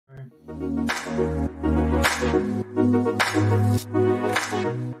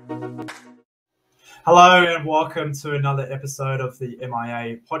Hello and welcome to another episode of the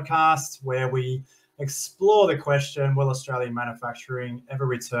MIA podcast, where we explore the question, will Australian manufacturing ever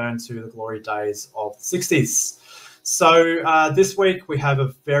return to the glory days of the 60s? So this week we have a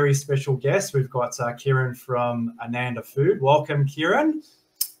very special guest. We've got Keiran from Ananda Food. Welcome, Keiran.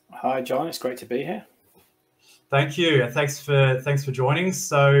 Hi, John. It's great to be here. Thank you. Thanks for joining.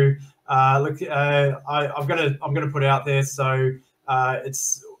 So I'm gonna put out there. So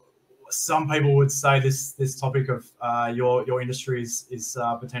it's some people would say this topic of your industry is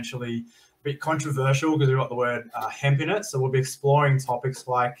potentially a bit controversial because we've got the word hemp in it. So we'll be exploring topics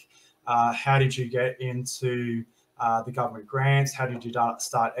like how did you get into the government grants? How did you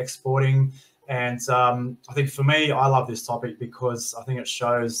start exporting? And I think for me, I love this topic because I think it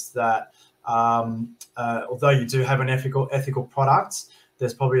shows that although you do have an ethical product,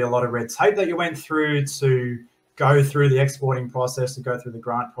 there's probably a lot of red tape that you went through to go through the exporting process, to go through the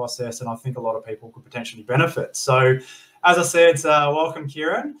grant process, and I think a lot of people could potentially benefit. So, as I said, welcome,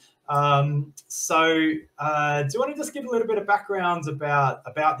 Keiran. Do you want to just give a little bit of background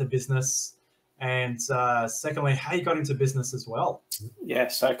about the business, and secondly, how you got into business as well?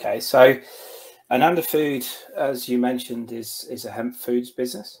 Yes. Okay. So, Ananda Food, as you mentioned, is a hemp foods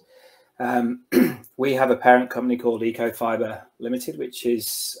business. We have a parent company called Ecofiber Limited, which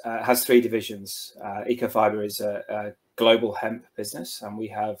has three divisions. Ecofiber is a global hemp business, and we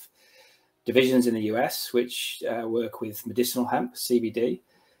have divisions in the US which work with medicinal hemp, CBD,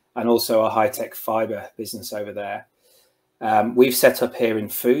 and also a high-tech fiber business over there. We've set up here in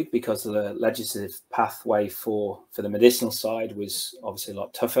food because the legislative pathway for the medicinal side was obviously a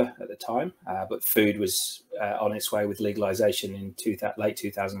lot tougher at the time, but food was on its way with legalization in late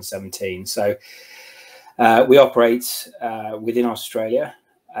 2017. So we operate within Australia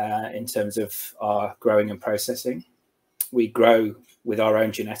in terms of our growing and processing. We grow with our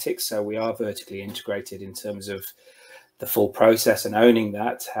own genetics, so we are vertically integrated in terms of the full process and owning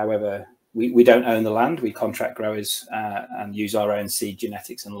that. However, we don't own the land. We contract growers and use our own seed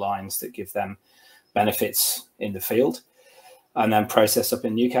genetics and lines that give them benefits in the field, and then process up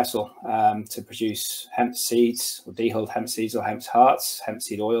in Newcastle to produce hemp seeds or dehulled hemp seeds or hemp hearts, hemp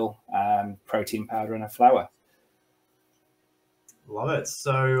seed oil, protein powder, and a flour. Love it.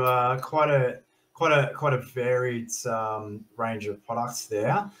 So quite a varied range of products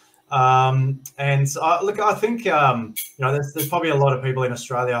there. Look, I think there's probably a lot of people in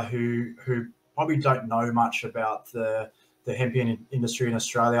Australia who probably don't know much about the hemp industry in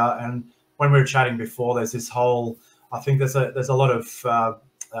Australia. And when we were chatting before, there's this whole, I think there's a lot of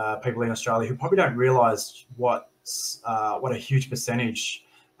people in Australia who probably don't realise what a huge percentage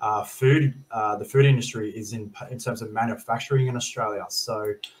the food industry is in terms of manufacturing in Australia.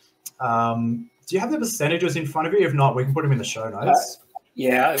 So do you have the percentages in front of you? If not, we can put them in the show notes.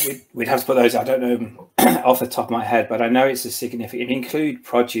 Yeah, we'd have to put those. I don't know them off the top of my head, but I know it's a significant. If you include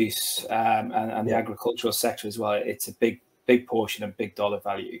produce and the agricultural sector as well, it's a big portion and big dollar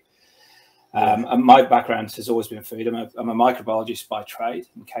value. And my background has always been food. I'm a microbiologist by trade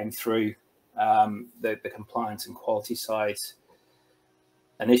and came through the compliance and quality side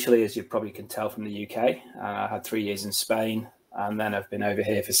initially, as you probably can tell from the UK. I had 3 years in Spain, and then I've been over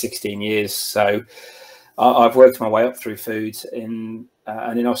here for 16 years. So I've worked my way up through food and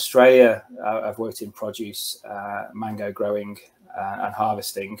in Australia, I've worked in produce, mango growing and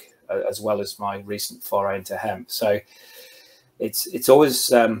harvesting, as well as my recent foray into hemp. So it's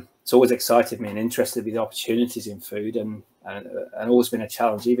always excited me and interested me the opportunities in food, and always been a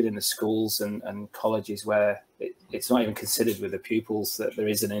challenge, even in the schools and colleges where it's not even considered with the pupils that there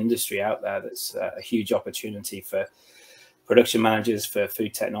is an industry out there that's a huge opportunity for production managers, for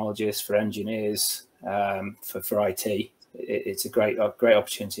food technologists, for engineers, for IT. It's a great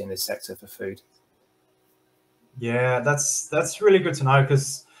opportunity in this sector for food. Yeah, that's really good to know,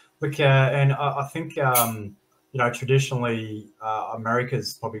 because look, and I think traditionally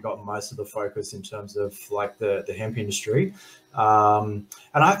America's probably got most of the focus in terms of like the hemp industry, and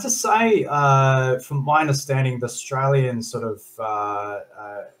I have to say, from my understanding, the Australian sort of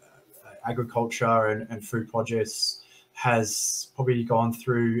agriculture and food produce has probably gone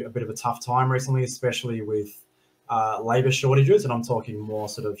through a bit of a tough time recently, especially with labour shortages, and I'm talking more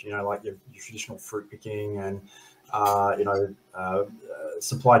sort of like your traditional fruit picking and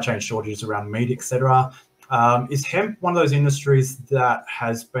supply chain shortages around meat, etc. Is hemp one of those industries that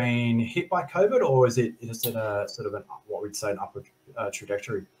has been hit by COVID, or is it just in a sort of what we'd say an upward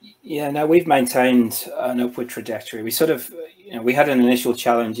trajectory? Yeah, no, we've maintained an upward trajectory. We sort of, we had an initial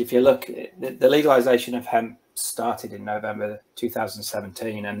challenge. If you look, the legalization of hemp started in November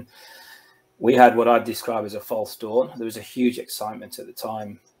 2017, and we had what I'd describe as a false dawn. There was a huge excitement at the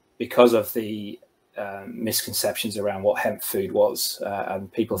time because of the misconceptions around what hemp food was,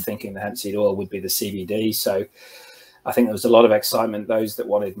 and people thinking the hemp seed oil would be the CBD. So I think there was a lot of excitement. Those that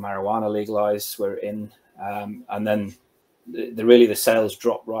wanted marijuana legalized were in, and then the sales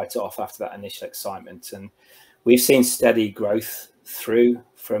dropped right off after that initial excitement. And we've seen steady growth through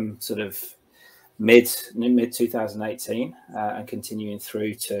from sort of mid 2018 and continuing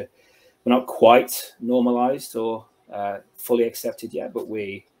through to, we're not quite normalized or fully accepted yet, but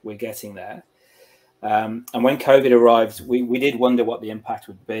we're getting there. And when COVID arrived, we did wonder what the impact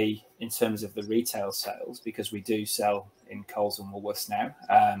would be in terms of the retail sales, because we do sell in Coles and Woolworths now.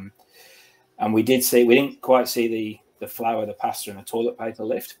 And we didn't quite see the flour, the pasta and the toilet paper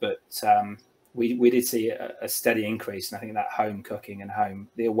lift, but we did see a steady increase. And I think that home cooking and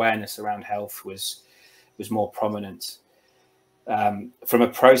the awareness around health was more prominent. From a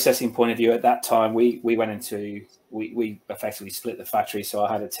processing point of view, at that time, we effectively split the factory. So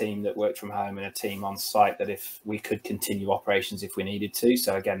I had a team that worked from home and a team on site that if we could continue operations if we needed to.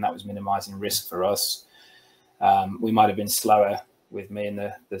 So again, that was minimizing risk for us. We might have been slower with me and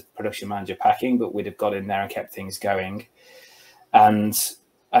the production manager packing, but we'd have got in there and kept things going. And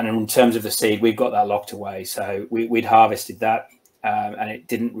in terms of the seed, we've got that locked away. So we'd harvested that, and it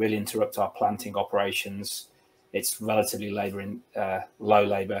didn't really interrupt our planting operations. It's relatively low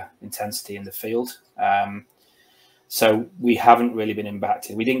labor intensity in the field. So we haven't really been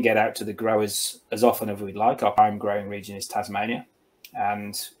impacted. We didn't get out to the growers as often as we'd like. Our prime growing region is Tasmania,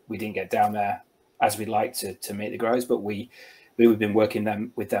 and we didn't get down there as we'd like to meet the growers, but we've been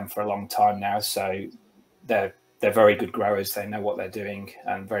working with them for a long time now. So they're very good growers. They know what they're doing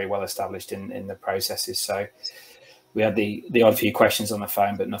and very well established in the processes. So we had the odd few questions on the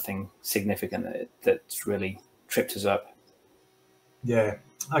phone, but nothing significant that's really tripped us up. Yeah.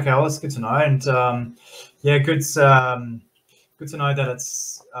 Okay. Well, that's good to know. And yeah, good to know that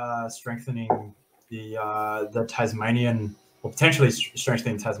it's strengthening the Tasmanian, or potentially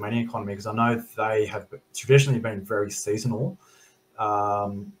strengthening the Tasmanian economy, because I know they have traditionally been very seasonal.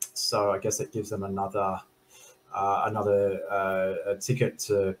 So I guess it gives them another ticket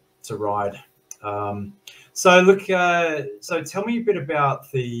to ride. So look, so tell me a bit about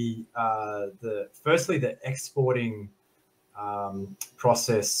firstly the exporting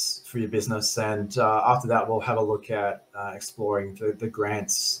process for your business, and after that we'll have a look at exploring the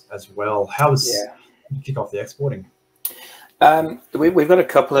grants as well. Kick off the exporting? We've got a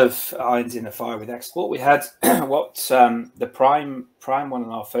couple of irons in the fire with export. We had the prime one of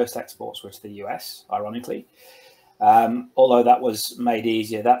our first exports was to the US, ironically. Although that was made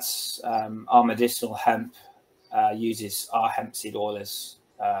easier. That's our medicinal hemp uses our hemp seed oil as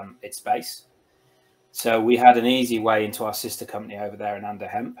its base. So we had an easy way into our sister company over there, Ananda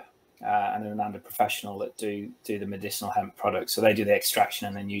Hemp, and an Ananda Professional that do the medicinal hemp products. So they do the extraction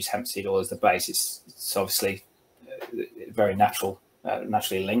and then use hemp seed oil as the base. It's obviously very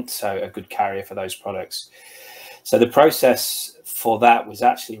naturally linked, so a good carrier for those products. So the process for that was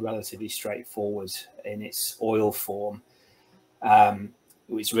actually relatively straightforward in its oil form.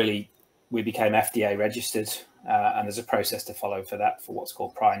 We became FDA registered, and there's a process to follow for that for what's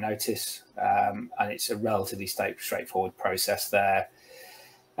called prior notice, and it's a relatively straightforward process there.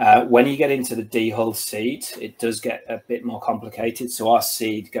 When you get into the dehulled seed, it does get a bit more complicated. So our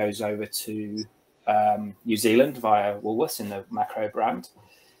seed goes over to New Zealand via Woolworths in the Macro brand.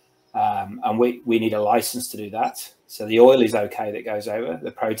 And we need a license to do that. So the oil is okay that goes over,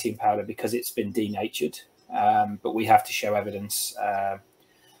 the protein powder, because it's been denatured. But we have to show evidence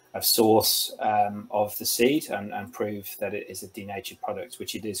of source of the seed and prove that it is a denatured product,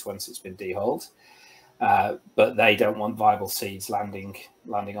 which it is once it's been dehulled. But they don't want viable seeds landing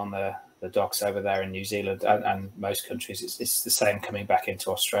on the docks over there in New Zealand and most countries. It's the same coming back into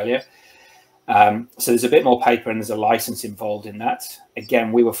Australia. So there's a bit more paper and there's a license involved in that.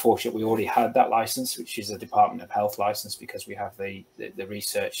 Again, we were fortunate we already had that license, which is a Department of Health license, because we have the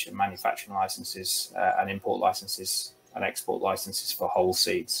research and manufacturing licenses and import licenses and export licenses for whole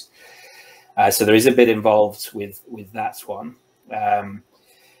seeds. So there is a bit involved with that one. And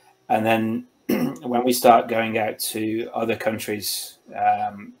then when we start going out to other countries,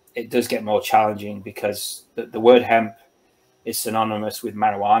 it does get more challenging, because the word hemp is synonymous with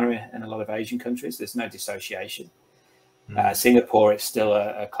marijuana in a lot of Asian countries. There's no dissociation. Singapore, it's still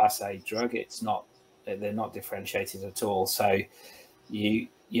a Class A drug. They're not differentiated at all. So you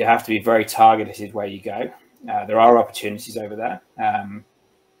have to be very targeted where you go. There are opportunities over there,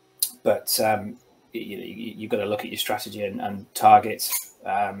 but you've got to look at your strategy and target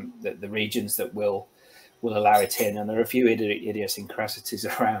the regions that will will allow it in, and there are a few idiosyncrasies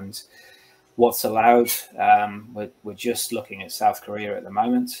around what's allowed. We're just looking at South Korea at the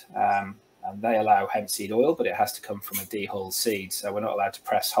moment, and they allow hemp seed oil, but it has to come from a dehulled seed. So we're not allowed to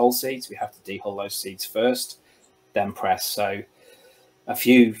press whole seeds. We have to dehull those seeds first, then press. So a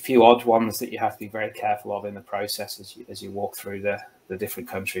few odd ones that you have to be very careful of in the process as you walk through the different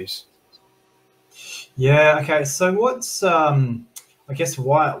countries. Yeah. Okay. So what's I guess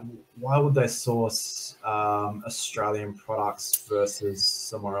why would they source Australian products versus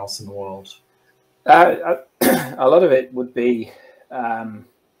somewhere else in the world? A lot of it would be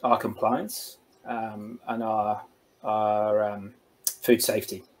our compliance and our food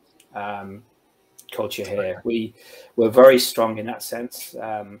safety culture here. We're very strong in that sense.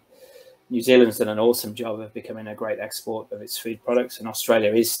 New Zealand's done an awesome job of becoming a great export of its food products, and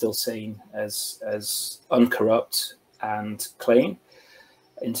Australia is still seen as uncorrupt and clean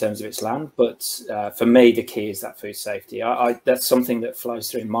in terms of its land. But for me, the key is that food safety. That's something that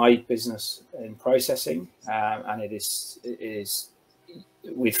flows through my business in processing, and it is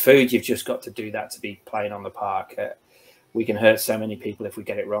with food. You've just got to do that to be playing on the park. We can hurt so many people if we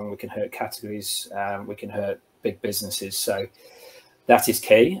get it wrong. We can hurt categories. We can hurt big businesses. So that is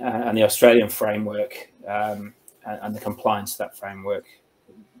key, and the Australian framework and the compliance to that framework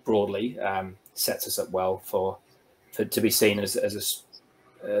broadly sets us up well for to be seen as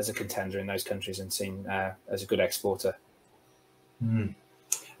a contender in those countries and seen as a good exporter.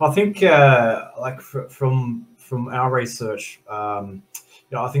 I think like from our research, I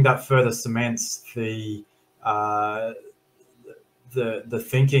think that further cements the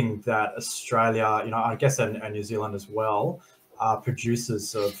thinking that Australia, I guess, and New Zealand as well, are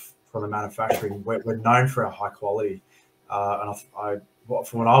producers from the manufacturing. We're known for our high quality, and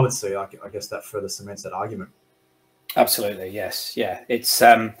from what I would see, I guess that further cements that argument. Absolutely, yes, yeah. It's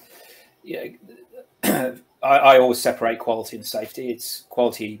I always separate quality and safety. It's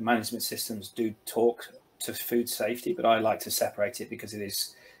quality management systems do talk to food safety, but I like to separate it because it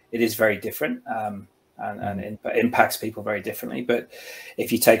is very different. And it impacts people very differently. But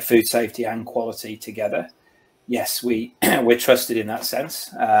if you take food safety and quality together, yes, we're trusted in that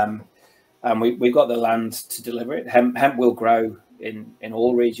sense, and we've got the land to deliver it. Hemp will grow in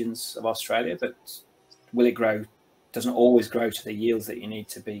all regions of Australia, but will it grow? Doesn't always grow to the yields that you need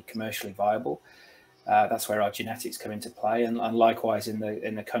to be commercially viable. That's where our genetics come into play, and likewise in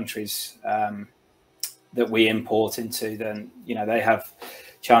the countries that we import into, then they have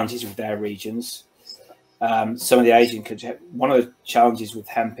challenges with their regions. Some of the Asian countries, one of the challenges with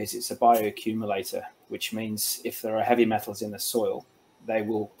hemp is it's a bioaccumulator, which means if there are heavy metals in the soil, they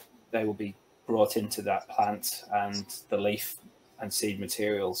will be brought into that plant and the leaf and seed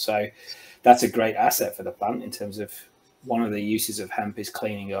material. So that's a great asset for the plant in terms of one of the uses of hemp is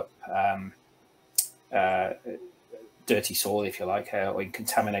cleaning up dirty soil, if you like, or in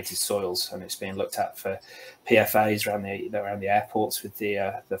contaminated soils, and it's being looked at for PFAs around the airports with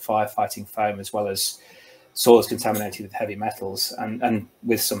the firefighting foam, as well as soils contaminated with heavy metals, and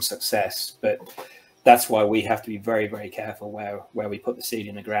with some success. But that's why we have to be very, very careful where we put the seed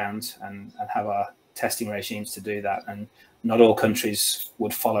in the ground and have our testing regimes to do that. And not all countries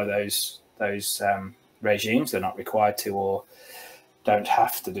would follow those regimes. They're not required to or don't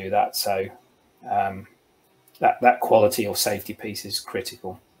have to do that. So that quality or safety piece is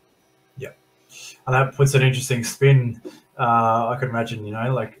critical. Yeah, and that puts an interesting spin. I could imagine,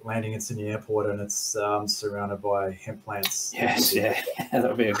 like landing at Sydney Airport and it's surrounded by hemp plants. Yes, yeah, that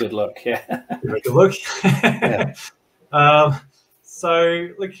would be a good look. Yeah, a good look. Yeah. So,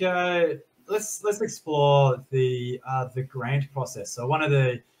 look, let's explore the grant process. So, one of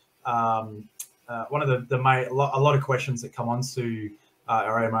the main, a lot of questions that come onto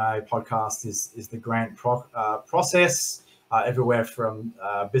our MIA podcast is the grant process. Everywhere from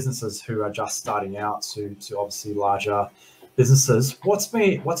businesses who are just starting out to obviously larger businesses.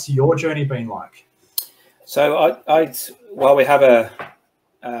 What's your journey been like? So while we have our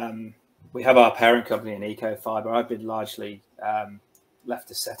parent company in Ecofiber, I've been largely left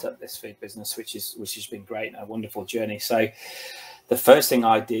to set up this food business, which has been great and a wonderful journey. So the first thing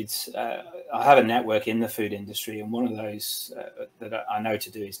I did, I have a network in the food industry, and one of those that I know to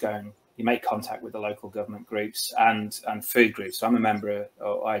do is you make contact with the local government groups and food groups. So I'm a member,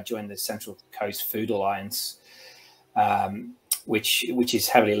 I joined the Central Coast Food Alliance, which is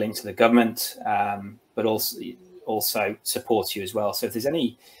heavily linked to the government, but also supports you as well. So if there's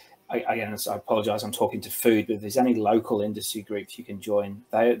any, again, I apologise, I'm talking to food, but if there's any local industry groups you can join,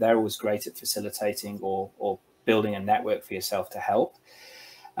 they're always great at facilitating or building a network for yourself to help.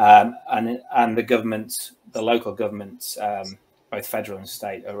 And the government, the local government both federal and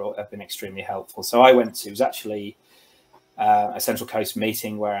state, have been extremely helpful. So I went to, it was actually a Central Coast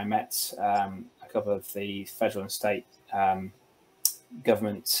meeting where I met a couple of the federal and state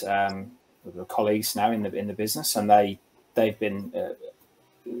government colleagues now in the business, and they've been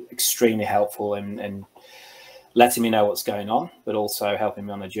extremely helpful in letting me know what's going on, but also helping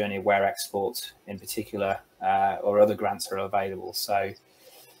me on the journey of where export in particular or other grants are available. So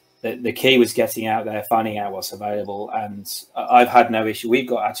the key was getting out there, finding out what's available, and I've had no issue. We've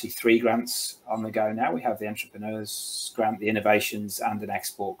got actually 3 grants on the go now. We have the Entrepreneurs Grant, the Innovations, and an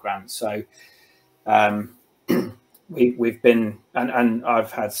Export Grant. So we've been, and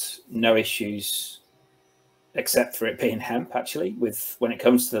I've had no issues except for it being hemp. Actually, with when it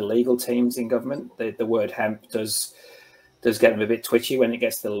comes to the legal teams in government, the word hemp does get them a bit twitchy when it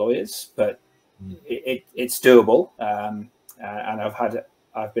gets to the lawyers, but it's doable. And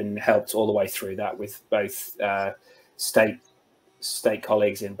I've been helped all the way through that with both state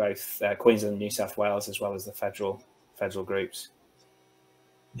colleagues in both Queensland and New South Wales, as well as the federal groups.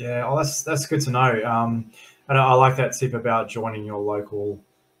 Yeah, well, that's good to know. And I like that tip about joining your local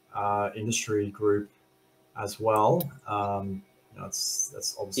industry group as well.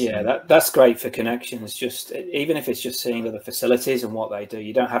 That's obviously, that's great for connections. Just even if it's just seeing other facilities and what they do,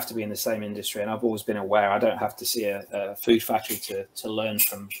 you don't have to be in the same industry. And I've always been aware I don't have to see a food factory to learn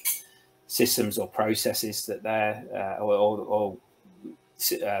from systems or processes that they're or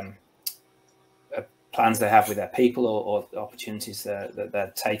plans they have with their people or opportunities that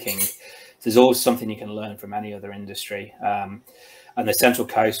they're taking. There's always something you can learn from any other industry. And the Central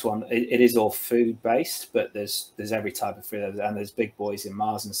Coast one, it is all food based, but there's every type of food, and there's big boys in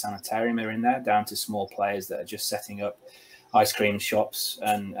Mars and Sanitarium are in there, down to small players that are just setting up ice cream shops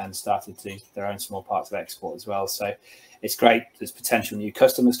and started to do their own small parts of export as well. So it's great. There's potential new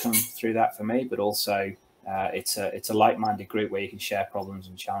customers come through that for me, but also it's a like-minded group where you can share problems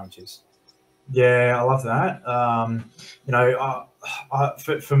and challenges. Yeah, I love that.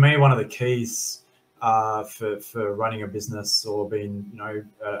 For me, one of the keys for running a business or being,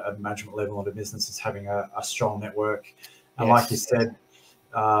 at management level of a business is having a strong network. And yes. Like you said,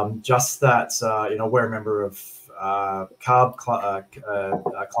 just that, we're a member of Club of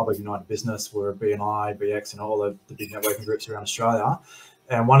United Business. We're a BNI, BX, and all the big networking groups around Australia.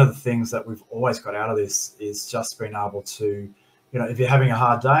 And one of the things that we've always got out of this is just being able to, if you're having a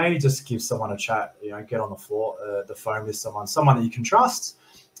hard day, just give someone a chat, get on the phone with someone that you can trust,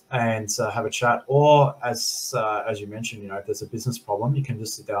 and have a chat. Or as you mentioned, if there's a business problem, you can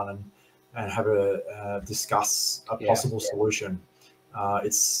just sit down and have discuss a possible solution. I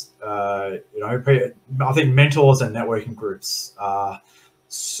think mentors and networking groups are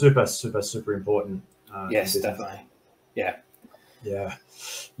super, super, super important. Yes, definitely. Yeah.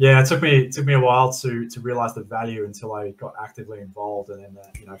 It took me a while to realize the value until I got actively involved, and then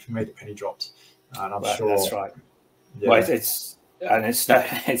for me the penny dropped. And I'm sure that's right. Yeah. Well, it's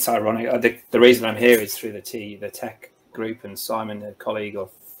ironic. The reason I'm here is through the tech group, and Simon, a colleague or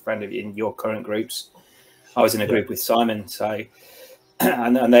friend of in your current groups. I was in a group with Simon, so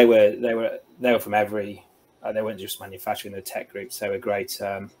and they were from every. They weren't just manufacturing, the tech groups. They were great.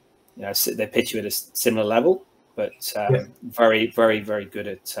 They pitch you at a similar level, but very, very, very good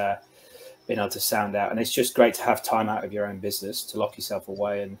at being able to sound out. And it's just great to have time out of your own business to lock yourself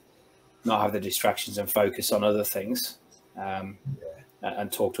away and not have the distractions and focus on other things, and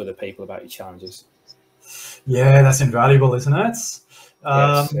talk to other people about your challenges. Yeah, that's invaluable, isn't it?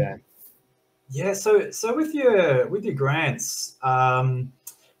 Yes, yeah. Yeah. So with your grants,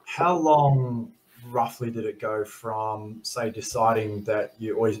 how long roughly did it go from, say, deciding that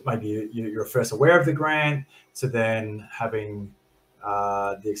you're first aware of the grant to then having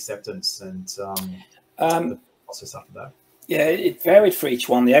the acceptance and the process after that? Yeah, it varied for each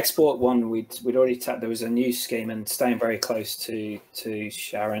one. The export one, we'd already tapped. There was a new scheme, and staying very close to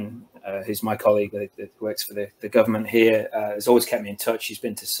Sharon, who's my colleague that works for the government here, has always kept me in touch. She's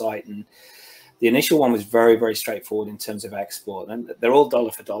been to site, and the initial one was very, very straightforward in terms of export, and they're all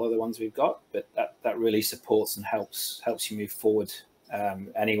dollar for dollar, the ones we've got, but that really supports and helps you move forward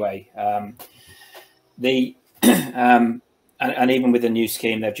anyway. And even with the new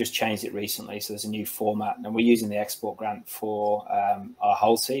scheme, they've just changed it recently. So there's a new format, and we're using the export grant for our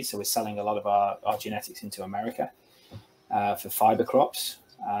whole seed. So we're selling a lot of our genetics into America for fiber crops,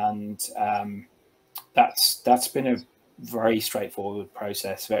 and that's been a very straightforward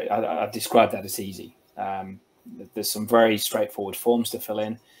process. I've described that as easy. There's some very straightforward forms to fill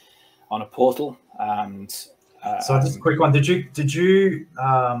in on a portal, and so just a quick one. Did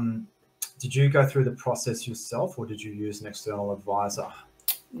you go through the process yourself, or did you use an external advisor?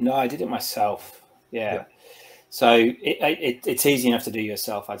 No, I did it myself. Yeah. So it's easy enough to do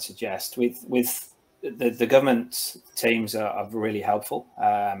yourself, I'd suggest. With the government teams are really helpful.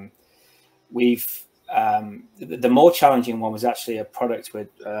 The more challenging one was actually a product with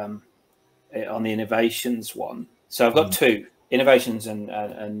on the innovations one. So I've got two, innovations and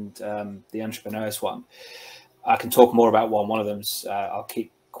the entrepreneurs one. I can talk more about one. One of them's I'll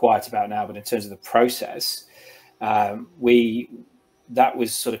keep quiet about now, but in terms of the process, that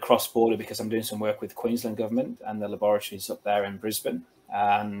was sort of cross-border because I'm doing some work with the Queensland government and the laboratories up there in Brisbane,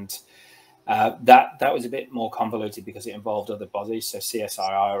 and that was a bit more convoluted because it involved other bodies. So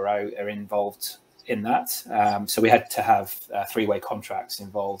CSIRO are involved in that, so we had to have three-way contracts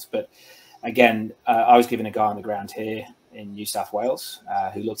involved. But again, I was given a guy on the ground here in New South Wales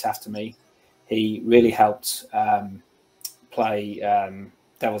who looked after me. He really helped play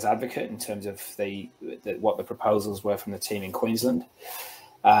devil's advocate in terms of what the proposals were from the team in Queensland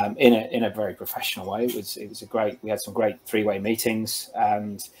in a very professional way. It was a great. We had some great three-way meetings,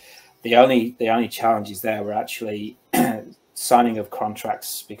 and the only challenges there were actually signing of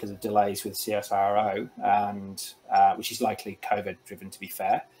contracts because of delays with CSIRO, and which is likely COVID driven, to be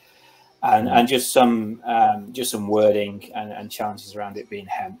fair. And just some wording and challenges around it being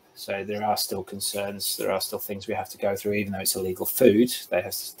hemp. So there are still concerns. There are still things we have to go through, even though it's illegal food. They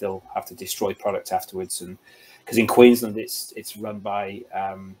still have to destroy product afterwards. And because in Queensland, it's run by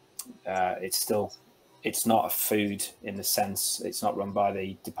it's not a food in the sense. It's not run by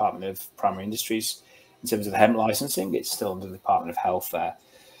the Department of Primary Industries in terms of the hemp licensing. It's still under the Department of Health there,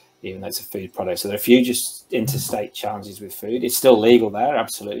 even though it's a food product. So there are a few just interstate challenges with food. It's still legal there,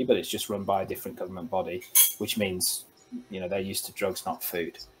 absolutely, but it's just run by a different government body, which means, they're used to drugs, not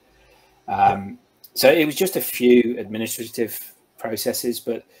food. So it was just a few administrative processes,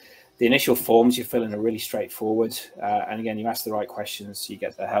 but the initial forms you fill in are really straightforward. And again, you ask the right questions, you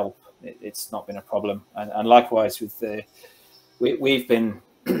get the help. It's not been a problem. And likewise with we've been...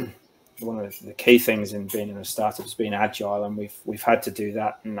 one of the key things in being in a startup is being agile, and we've had to do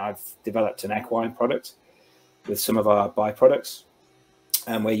that. And I've developed an equine product with some of our byproducts,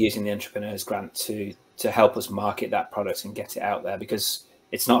 and we're using the Entrepreneurs Grant to help us market that product and get it out there, because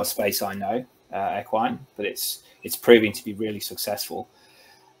it's not a space I know, equine, but it's proving to be really successful.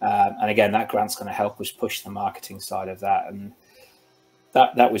 And again, that grant's going to help us push the marketing side of that, and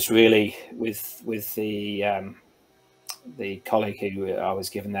that was really with the colleague who I was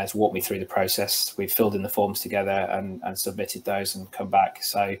given there has walked me through the process. We've filled in the forms together and submitted those and come back.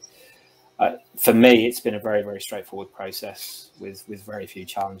 So for me, it's been a very, very straightforward process with very few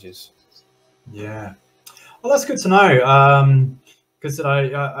challenges. Yeah. Well, that's good to know. Because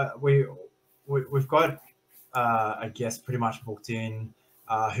today we've got a guest pretty much booked in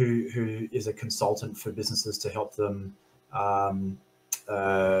who is a consultant for businesses to help them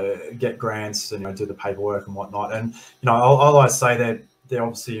get grants and do the paperwork and whatnot. And I'll always say that they're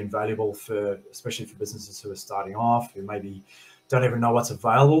obviously invaluable especially for businesses who are starting off, who maybe don't even know what's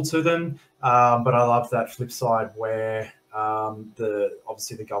available to them. But I love that flip side where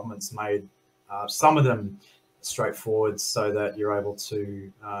obviously the government's made some of them straightforward so that you're able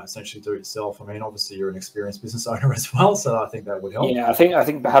to essentially do it yourself. I mean, obviously you're an experienced business owner as well, so I think that would help. Yeah, I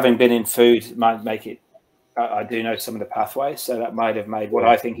think having been in food might make it. I do know some of the pathways, so that might have made what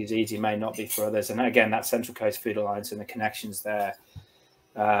I think is easy may not be for others. And again, that Central Coast Food Alliance and the connections there,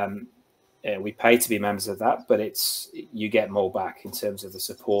 we pay to be members of that, but you get more back in terms of the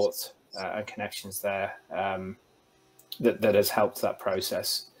support and connections there that has helped that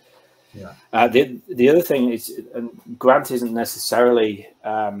process. Yeah. The other thing is, grant isn't necessarily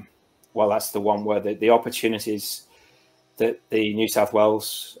that's the one where the opportunities that the New South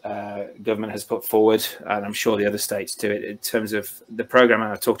Wales government has put forward, and I'm sure the other states do it, in terms of the program.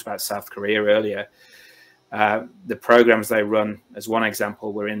 And I talked about South Korea earlier. The programs they run, as one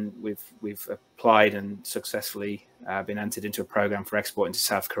example, we've applied and successfully been entered into a program for export into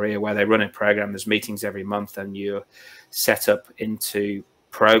South Korea, where they run a program. There's meetings every month, and you're set up into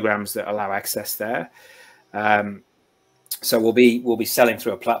programs that allow access there. So we'll be selling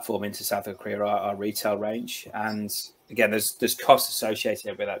through a platform into South Korea, our retail range, and again, there's costs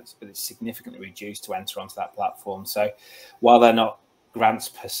associated with that, but it's significantly reduced to enter onto that platform. So while they're not grants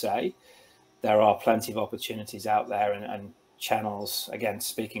per se, there are plenty of opportunities out there and channels, again,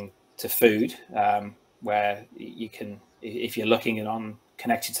 speaking to food, where you can, if you're looking and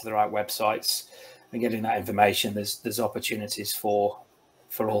connected to the right websites and getting that information, there's opportunities for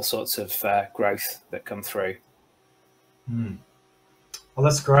all sorts of growth that come through. Well,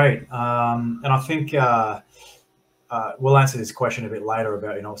 that's great. And I think we'll answer this question a bit later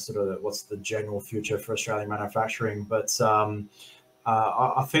about, sort of what's the general future for Australian manufacturing. But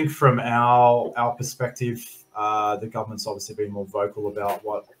I think from our perspective, the government's obviously been more vocal about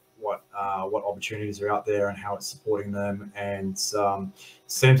what opportunities are out there and how it's supporting them, and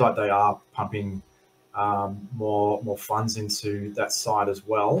seems like they are pumping more funds into that side as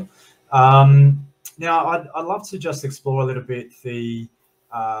well. Now, I'd love to just explore a little bit the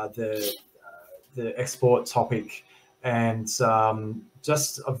export topic, and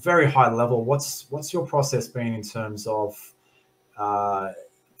just a very high level. What's your process been in terms of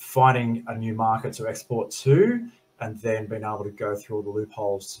finding a new market to export to, and then being able to go through all the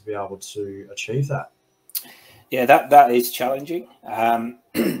loopholes to be able to achieve that? Yeah, that is challenging.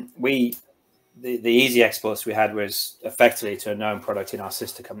 The easy exports we had was effectively to a known product in our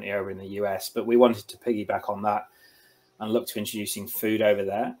sister company over in the US, but we wanted to piggyback on that and look to introducing food over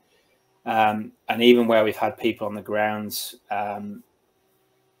there. And even where we've had people on the ground, that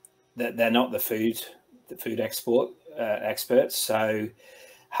they're not the food export experts. So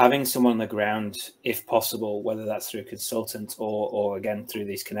having someone on the ground, if possible, whether that's through a consultant or again through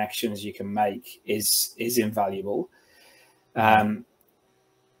these connections you can make, is invaluable.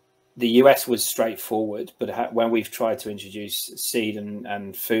 The US was straightforward, but when we've tried to introduce seed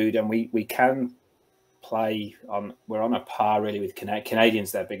and food, and we can play on, we're on a par really with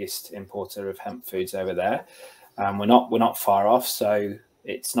Canadians, their biggest importer of hemp foods over there. We're not far off, so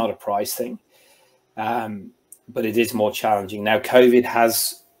it's not a price thing, but it is more challenging now. COVID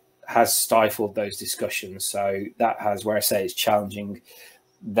has stifled those discussions, so that has, where I say it's challenging,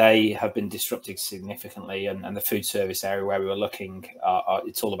 they have been disrupted significantly, and the food service area where we were looking,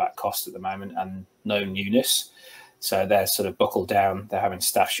 it's all about cost at the moment and no newness, so they're sort of buckled down. They're having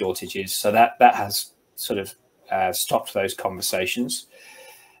staff shortages, so that has sort of stopped those conversations.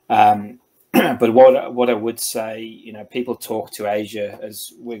 But what I would say, people talk to Asia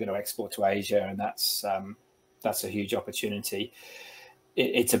as we're going to export to Asia, and that's a huge opportunity.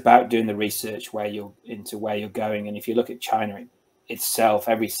 It's about doing the research where you're going, and if you look at China itself,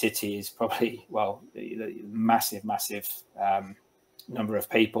 every city is probably, massive number of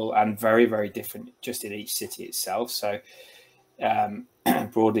people, and very, very different just in each city itself. So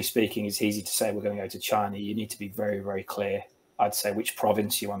broadly speaking, it's easy to say we're going to go to China. You need to be very, very clear, I'd say, which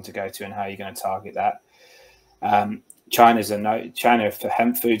province you want to go to and how you're going to target that. China for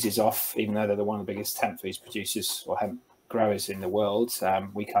hemp foods is off, even though they're one of the biggest hemp foods producers or hemp growers in the world.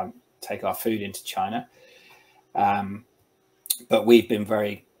 We can't take our food into China. But we've been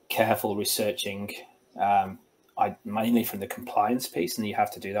very careful researching, mainly from the compliance piece, and you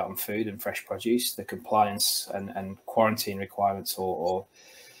have to do that on food and fresh produce. The compliance and quarantine requirements or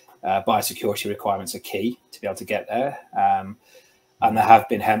biosecurity requirements are key to be able to get there. And there have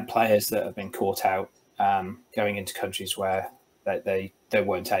been hemp players that have been caught out going into countries where they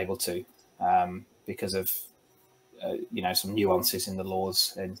weren't able to because of some nuances in the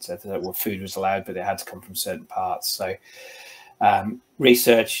laws, and that food was allowed, but it had to come from certain parts. So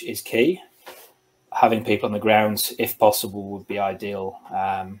research is key. Having people on the ground, if possible, would be ideal.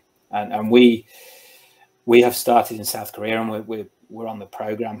 And we have started in South Korea, and we're on the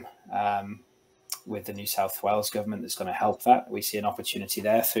program with the New South Wales government that's going to help that. We see an opportunity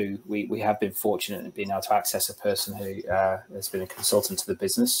there through. We have been fortunate in being able to access a person who has been a consultant to the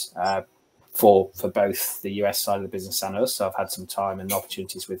business for both the US side of the business and us. So I've had some time and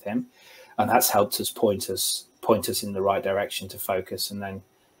opportunities with him, and that's helped us point us in the right direction to focus and then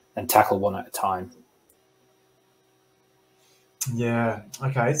tackle one at a time. Yeah.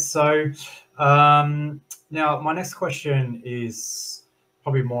 Okay. So now my next question is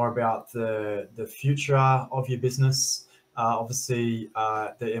probably more about the future of your business. Obviously,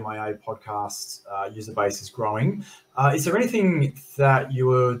 the MIA podcast user base is growing. Is there anything that you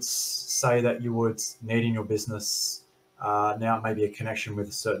would say that you would need in your business now? Maybe a connection with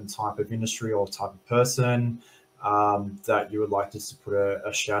a certain type of industry or type of person that you would like just to put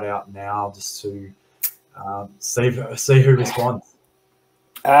a shout out now, just to see who responds.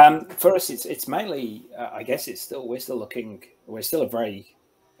 For us, it's mainly, I guess we're still a very,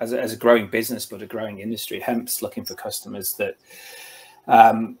 as a growing business, but a growing industry. Hemp's looking for customers that,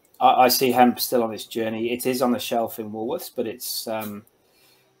 I see hemp still on its journey. It is on the shelf in Woolworths, but it's,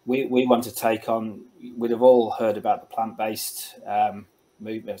 we want to take on, we'd have all heard about the plant-based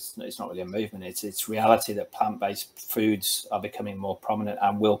movement. It's not really a movement. It's reality that plant-based foods are becoming more prominent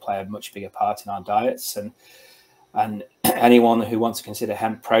and will play a much bigger part in our diets. And anyone who wants to consider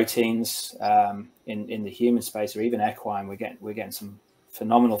hemp proteins in the human space, or even equine, we're getting some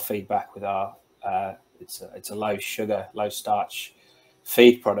phenomenal feedback with our it's a low sugar, low starch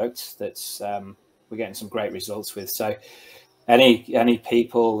feed product that's we're getting some great results with. So any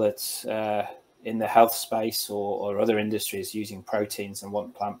people that in the health space or other industries using proteins and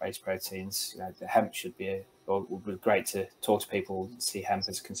want plant-based proteins, you know, the hemp should be would be great to talk to people and see hemp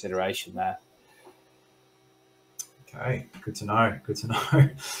as a consideration there. Okay, good to know. Good to know.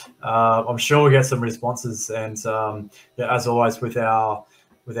 I'm sure we'll get some responses, and yeah, as always with our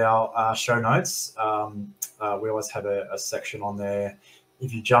show notes, we always have a section on there.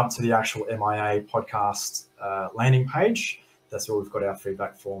 If you jump to the actual MIA podcast landing page, that's where we've got our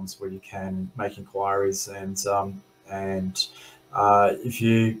feedback forms where you can make inquiries, and if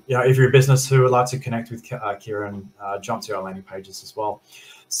you're a business who would like to connect with Keiran, jump to our landing pages as well.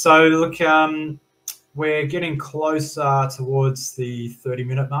 So look, we're getting closer towards the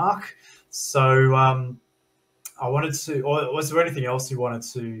 30-minute mark. So I wanted to, or was there anything else you wanted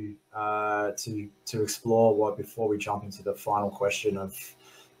to explore before we jump into the final question of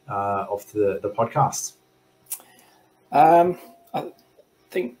the podcast? I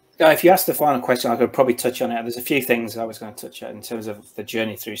think if you ask the final question, I could probably touch on it. There's a few things I was going to touch on in terms of the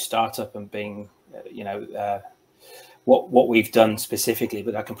journey through startup and being, what we've done specifically,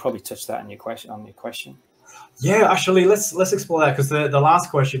 but I can probably touch that on your question. Yeah, actually, let's explore that, because the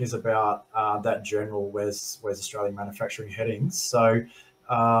last question is about that general where's Australian manufacturing heading. So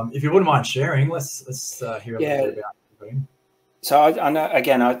if you wouldn't mind sharing, let's hear a little bit about it. So I know,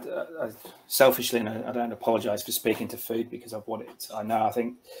 again, I selfishly, and I don't apologize for speaking to food because of what I know. I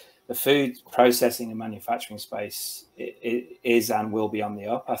think the food processing and manufacturing space it is and will be on the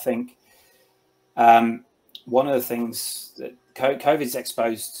up. I think one of the things that COVID's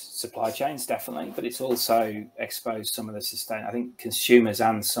exposed supply chains, definitely, but it's also exposed some of the I think consumers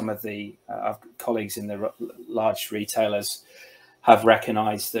and some of the colleagues in the large retailers have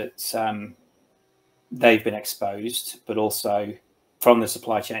recognized that they've been exposed, but also from the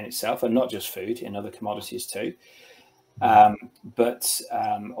supply chain itself, and not just food, in other commodities too. But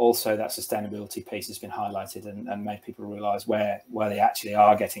also that sustainability piece has been highlighted and made people realize where they actually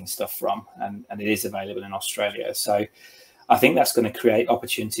are getting stuff from, and it is available in Australia. So I think that's going to create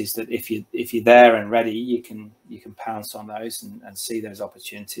opportunities that if you're there and ready, you can pounce on those and see those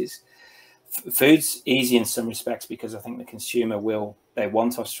opportunities. Food's easy in some respects because I think the consumer they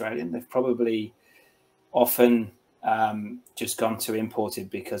want Australian. They've probably often just gone to imported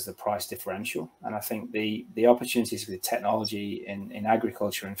because of the price differential. And I think the opportunities with technology in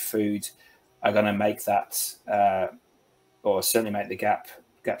agriculture and food are going to make that, or certainly make the gap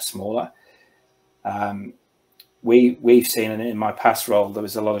smaller. We've seen, and in my past role, there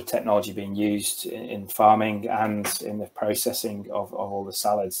was a lot of technology being used in farming and in the processing of all the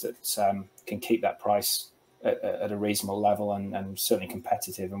salads that can keep that price at a reasonable level and certainly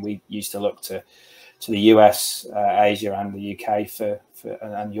competitive. And we used to look to the US, Asia, and the UK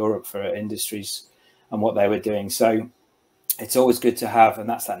and Europe for industries and what they were doing. So it's always good to have, and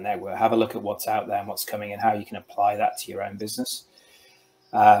that's that network. Have a look at what's out there and what's coming and how you can apply that to your own business.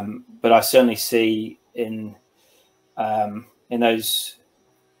 But I certainly see in those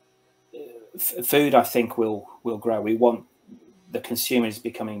food, I think will grow. We want the consumers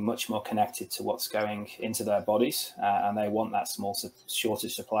becoming much more connected to what's going into their bodies, and they want that shorter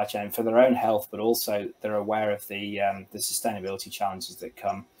supply chain for their own health, but also they're aware of the sustainability challenges that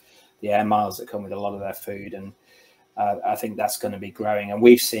come, the air miles that come with a lot of their food, and I think that's going to be growing. And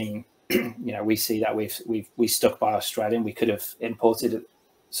we've seen, we see that we stuck by Australian. We could have imported it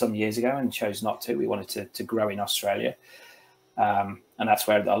some years ago and chose not to. We wanted to grow in Australia. And that's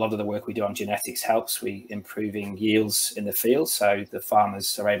where a lot of the work we do on genetics helps. We improving yields in the field, so the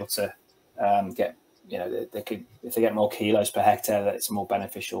farmers are able to get, if they get more kilos per hectare, that it's more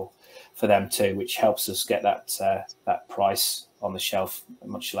beneficial for them too, which helps us get that price on the shelf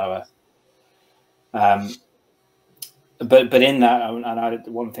much lower. But in that, and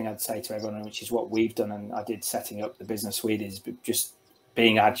one thing I'd say to everyone, which is what we've done, and I did setting up the business suite, is just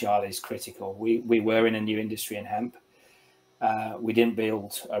being agile is critical. We were in a new industry in hemp. We didn't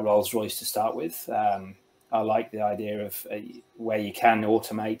build a Rolls Royce to start with. I like the idea of where you can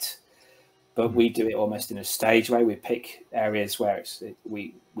automate, but we do it almost in a stage way. We pick areas where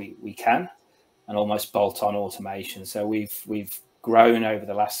we can, and almost bolt on automation. So we've grown over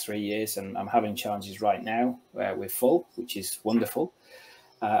the last 3 years, and I'm having challenges right now where we're full, which is wonderful.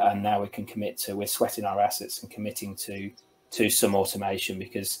 And now we can we're sweating our assets and committing to some automation,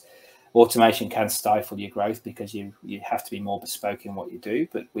 because automation can stifle your growth because you have to be more bespoke in what you do.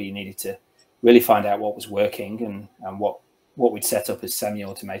 But we needed to really find out what was working and what we'd set up as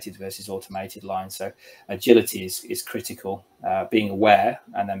semi-automated versus automated lines. So agility is critical, being aware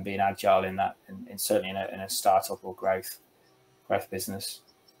and then being agile in that, and certainly in a startup or growth business.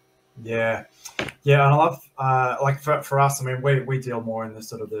 Yeah, Yeah, and I love like for us. I mean, we deal more in the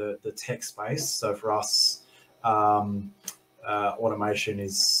sort of the tech space. So for us, automation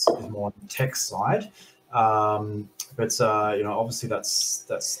is more on the tech side. But you know, obviously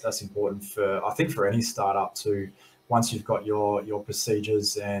that's important for, I think, for any startup to, once you've got your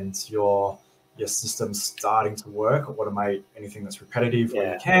procedures and your systems starting to work, automate anything that's repetitive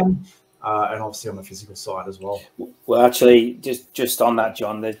where you can, and obviously on the physical side as well. Well, actually, just on that,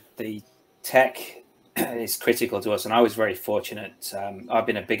 John, the tech is critical to us, and I was very fortunate. I've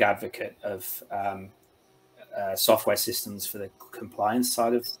been a big advocate of software systems for the compliance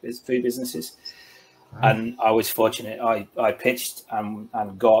side of food businesses. And I was fortunate. I pitched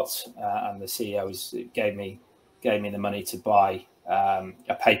and got, and the CEO gave me the money to buy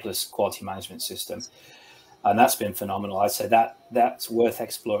a paperless quality management system, and that's been phenomenal. I'd say that's worth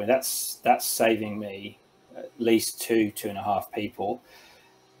exploring. That's saving me at least 2.5 people.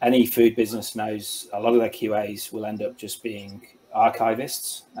 Any food business knows a lot of their QAs will end up just being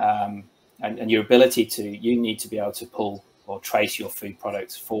archivists, and your ability you need to be able to pull or trace your food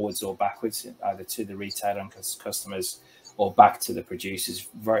products forwards or backwards, either to the retailer and customers or back to the producers.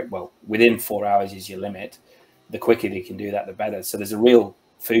 Very well, within 4 hours is your limit. The quicker you can do that, the better. So there's a real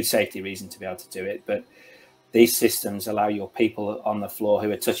food safety reason to be able to do it. But these systems allow your people on the floor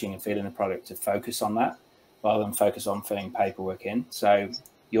who are touching and feeling the product to focus on that rather than focus on filling paperwork in. So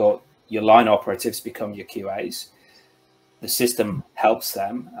your line operatives become your QAs. The system helps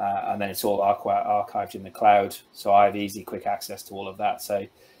them, and then it's all archived in the cloud. So I have easy, quick access to all of that. So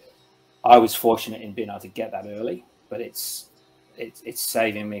I was fortunate in being able to get that early, but it's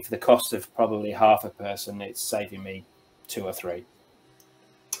saving me, for the cost of probably half a person, it's saving me 2 or 3.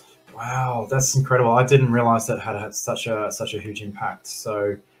 Wow, that's incredible. I didn't realize that had such a huge impact.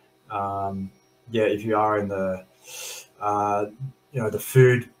 So yeah, if you are in the you know, the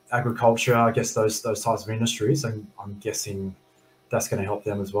food, agriculture, I guess those types of industries, and I'm guessing that's going to help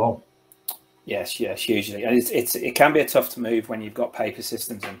them as well. Yes, hugely. And it can be a tough to move when you've got paper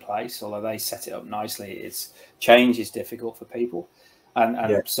systems in place, although they set it up nicely. Change is difficult for people,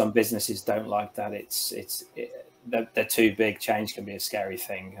 and some businesses don't like that. They're too big. Change can be a scary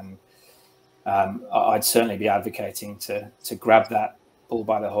thing, and I'd certainly be advocating to grab that bull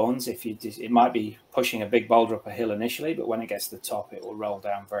by the horns. It might be pushing a big boulder up a hill initially, but when it gets to the top, it will roll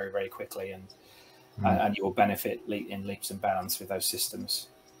down very, very quickly, and you will benefit in leaps and bounds with those systems.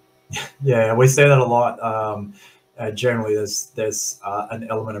 Yeah, we see that a lot. Generally, there's an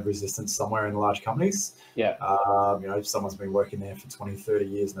element of resistance somewhere in the large companies. Yeah. You know, if someone's been working there for 20, 30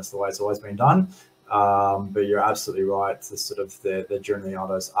 years, and that's the way it's always been done. But you're absolutely right. There generally are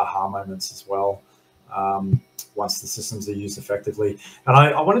those aha moments as well, once the systems are used effectively. And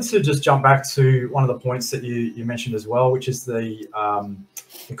I wanted to just jump back to one of the points that you mentioned as well, which is the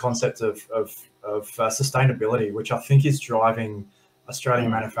concept of sustainability, which I think is driving Australian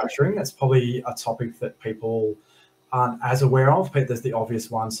manufacturing. That's probably a topic that people aren't as aware of. There's the obvious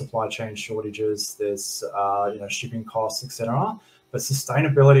one: supply chain shortages. There's you know, shipping costs, etc. But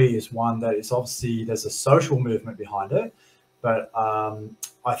sustainability is one that is obviously, there's a social movement behind it, but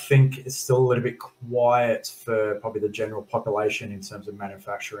I think it's still a little bit quiet for probably the general population in terms of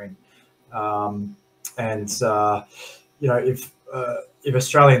manufacturing. And you know, if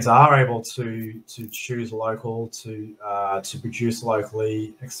Australians are able to choose local, to produce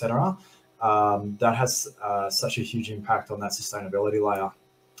locally, etc., that has such a huge impact on that sustainability layer,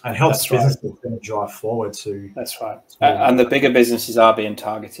 and helps businesses drive forward to. That's right. And the bigger businesses are being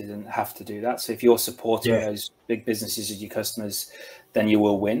targeted and have to do that. So if you're supporting those big businesses as your customers, then you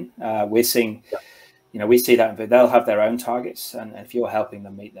will win. We're seeing, you know, we see that, but they'll have their own targets, and if you're helping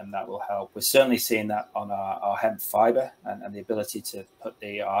them meet them, that will help. We're certainly seeing that on our hemp fiber, and the ability to put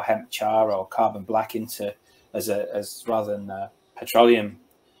our hemp char or carbon black into as rather than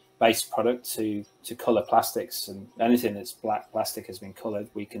petroleum-based product to color plastics, and anything that's black plastic has been colored.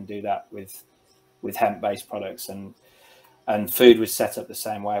 We can do that with hemp-based products, and food was set up the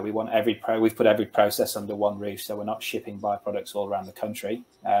same way. We want we've put every process under one roof, so we're not shipping byproducts all around the country.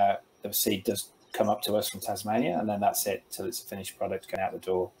 The seed does come up to us from Tasmania, and then that's it till it's a finished product going out the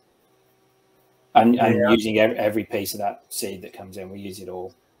door. And using every piece of that seed that comes in, we use it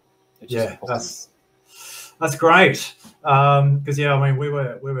all. Yeah, that's great. Because I mean, we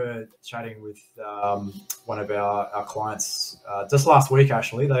were chatting with one of our clients just last week.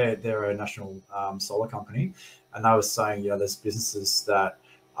 Actually, they're a national solar company, and they were saying, there's businesses that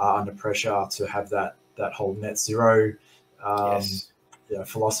are under pressure to have that whole net zero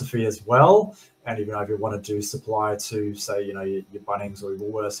philosophy as well. And even if you want to do supply to, say, your Bunnings or your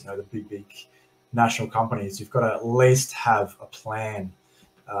Woolworths, the big national companies, you've got to at least have a plan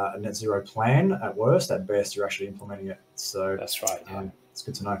a net zero plan at worst. At best, you're actually implementing it. So that's right. Yeah. It's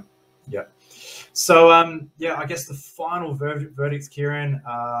good to know. Yeah. So yeah, I guess the final verdicts, Keiran.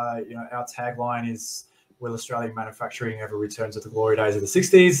 Our tagline is, "Will Australian manufacturing ever return to the glory days of the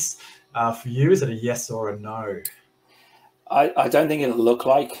 '60s?" For you, is it a yes or a no? I don't think it'll look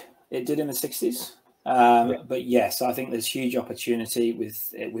like it did in the '60s. But yes, I think there's huge opportunity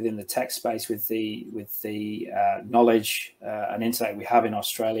within the tech space, with the knowledge and insight we have in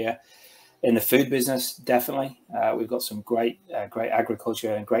Australia. In the food business, definitely, we've got some great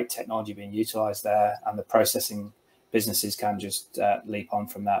agriculture and great technology being utilised there, and the processing businesses can just leap on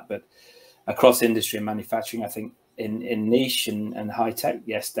from that. But across industry and manufacturing, I think in niche and high tech,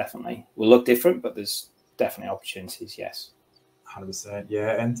 yes, definitely will look different, but there's definitely opportunities. Yes. 100%,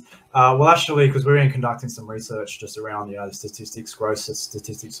 yeah, and well, actually, because we're conducting some research just around the statistics, growth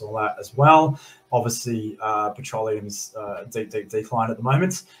statistics, all that as well. Obviously, petroleum's deep decline at the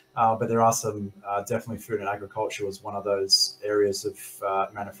moment, but there are some definitely food and agriculture was one of those areas of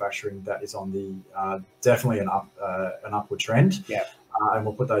manufacturing that is on the definitely an upward trend. Yeah. And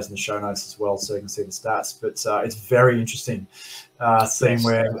we'll put those in the show notes as well, so you can see the stats. But it's very interesting seeing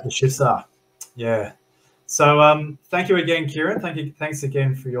where the shifts are. Yeah. So thank you again, Keiran. Thanks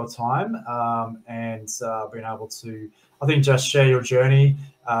again for your time and being able to, I think, just share your journey.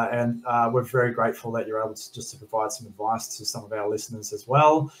 And we're very grateful that you're able to just to provide some advice to some of our listeners as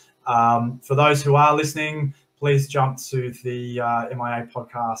well. For those who are listening, please jump to the MIA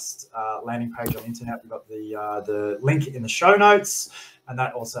podcast landing page on the internet. We've got the link in the show notes, and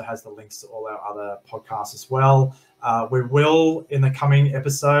that also has the links to all our other podcasts as well. We will, in the coming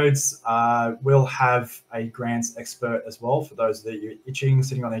episodes, we'll have a grants expert as well for those that you're itching,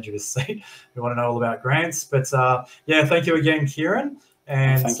 sitting on the edge of your seat. We want to know all about grants. But yeah, thank you again, Keiran.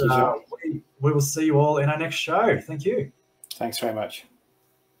 And thank you, we will see you all in our next show. Thank you. Thanks very much.